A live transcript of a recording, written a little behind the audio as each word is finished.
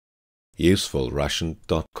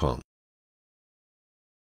usefulrussian.com.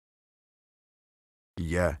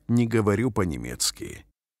 Я не говорю по-немецки.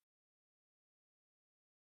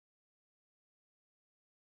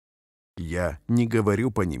 Я не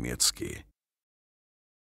говорю по-немецки.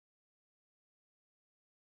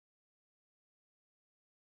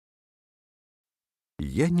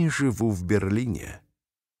 Я не живу в Берлине.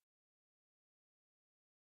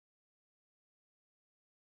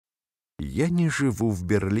 Я не живу в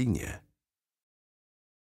Берлине.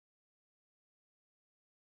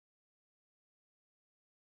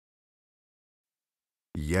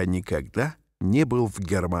 Я никогда не был в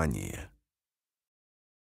Германии.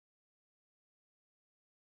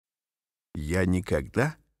 Я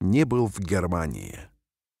никогда не был в Германии.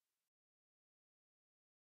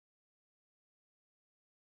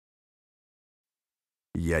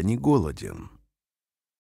 Я не голоден.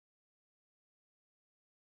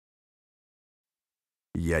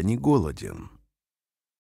 Я не голоден.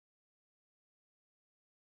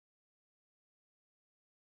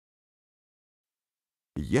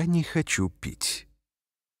 Я не хочу пить.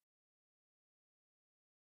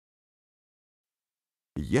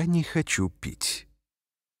 Я не хочу пить.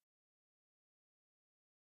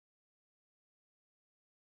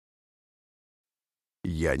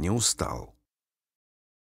 Я не устал.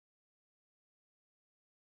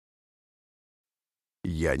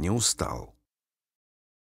 Я не устал.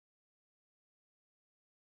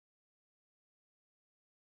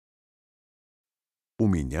 У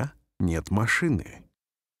меня нет машины.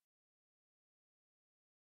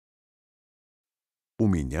 У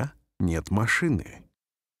меня нет машины.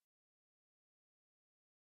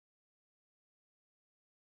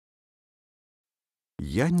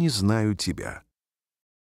 Я не знаю тебя.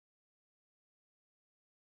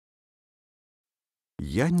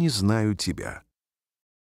 Я не знаю тебя.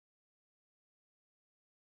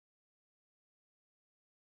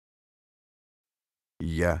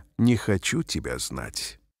 Я не хочу тебя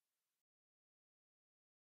знать.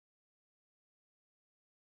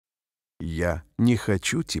 Я не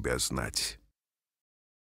хочу тебя знать.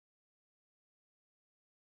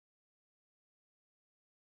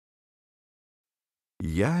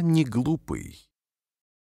 Я не глупый.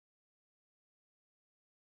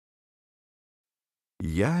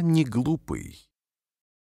 Я не глупый.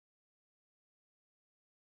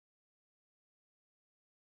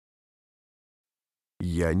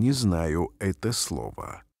 Я не знаю это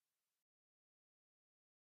слово.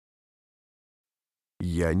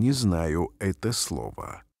 Я не знаю это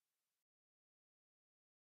слово.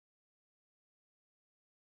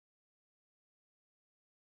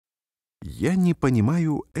 Я не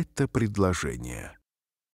понимаю это предложение.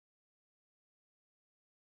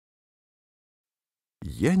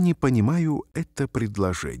 Я не понимаю это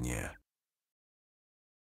предложение.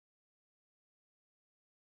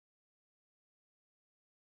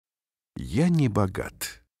 Я не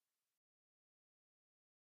богат.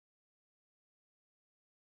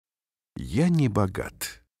 Я не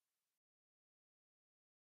богат.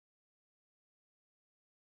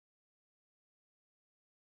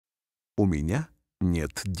 У меня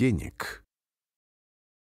нет денег.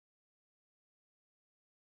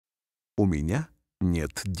 У меня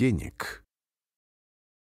нет денег.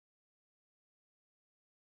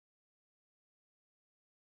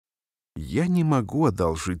 Я не могу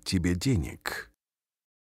одолжить тебе денег.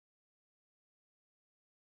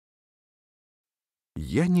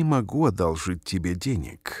 Я не могу одолжить тебе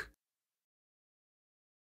денег.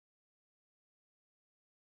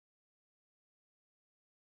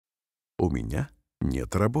 У меня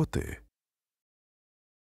нет работы.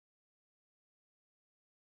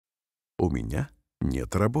 У меня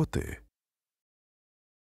нет работы.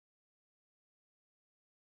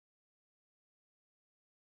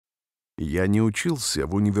 Я не учился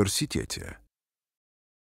в университете.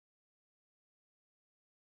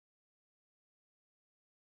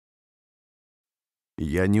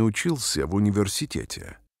 Я не учился в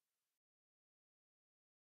университете.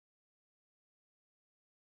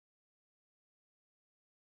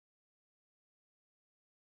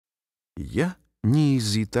 Я не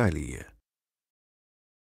из Италии.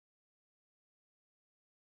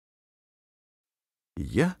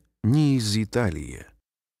 Я не из Италии.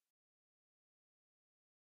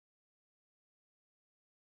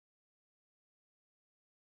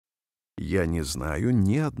 Я не знаю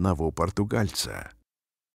ни одного португальца.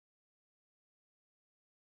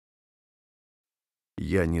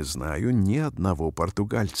 Я не знаю ни одного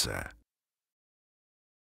португальца.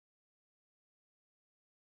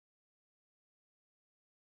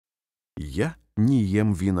 Я не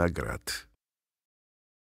ем виноград.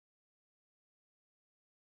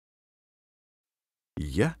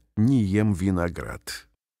 Я не ем виноград.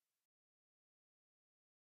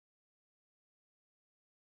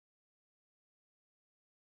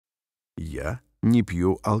 Я не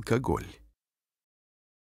пью алкоголь.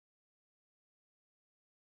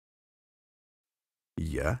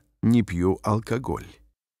 Я не пью алкоголь.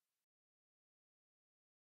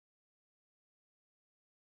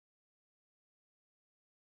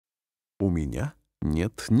 У меня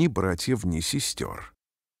нет ни братьев, ни сестер.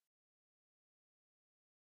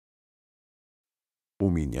 У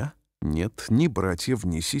меня нет ни братьев,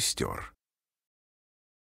 ни сестер.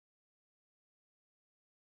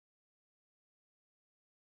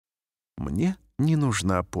 Мне не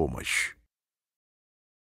нужна помощь.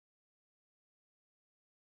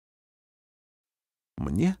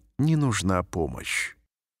 Мне не нужна помощь.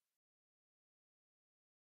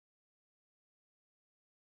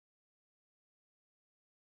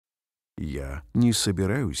 Я не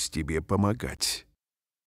собираюсь тебе помогать.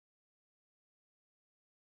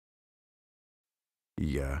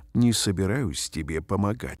 Я не собираюсь тебе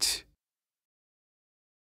помогать.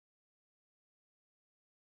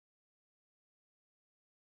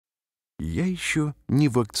 Я еще не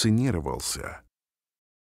вакцинировался.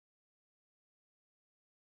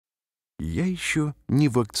 Я еще не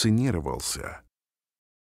вакцинировался.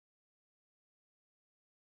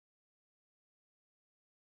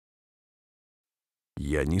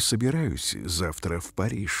 Я не собираюсь завтра в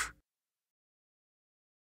Париж.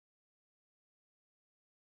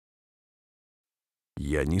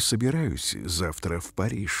 Я не собираюсь завтра в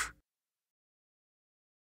Париж.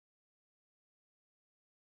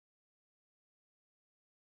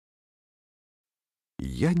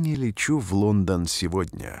 Я не лечу в Лондон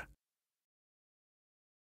сегодня.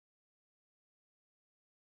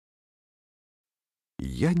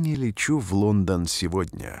 Я не лечу в Лондон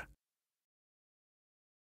сегодня.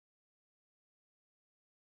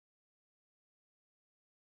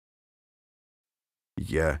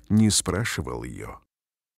 Я не спрашивал ее.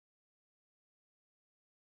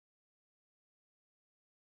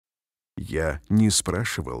 Я не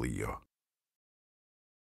спрашивал ее.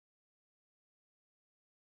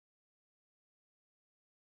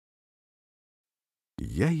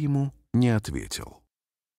 Я ему не ответил.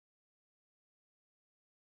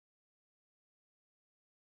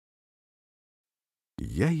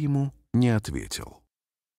 Я ему не ответил.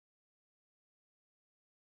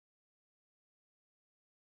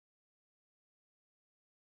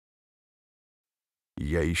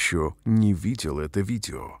 Я еще не видел это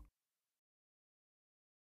видео.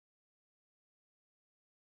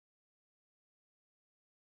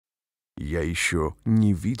 Я еще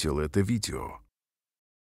не видел это видео.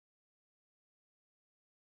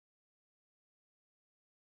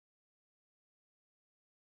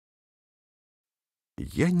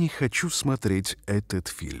 Я не хочу смотреть этот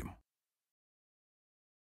фильм.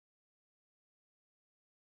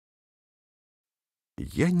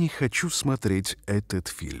 Я не хочу смотреть этот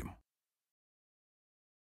фильм.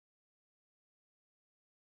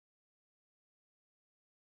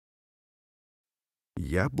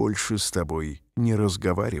 Я больше с тобой не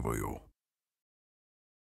разговариваю.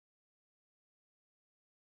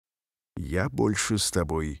 Я больше с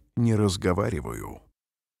тобой не разговариваю.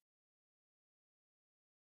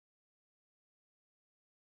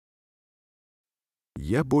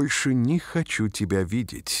 Я больше не хочу тебя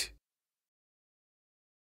видеть.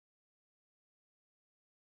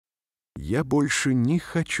 Я больше не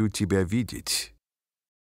хочу тебя видеть.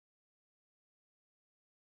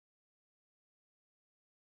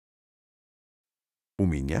 У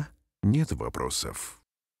меня нет вопросов.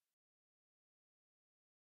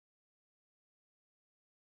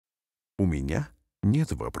 У меня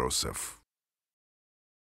нет вопросов.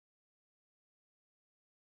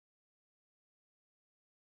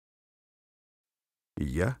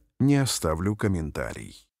 Я не оставлю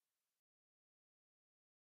комментарий.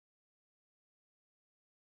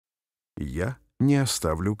 Я не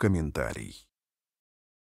оставлю комментарий.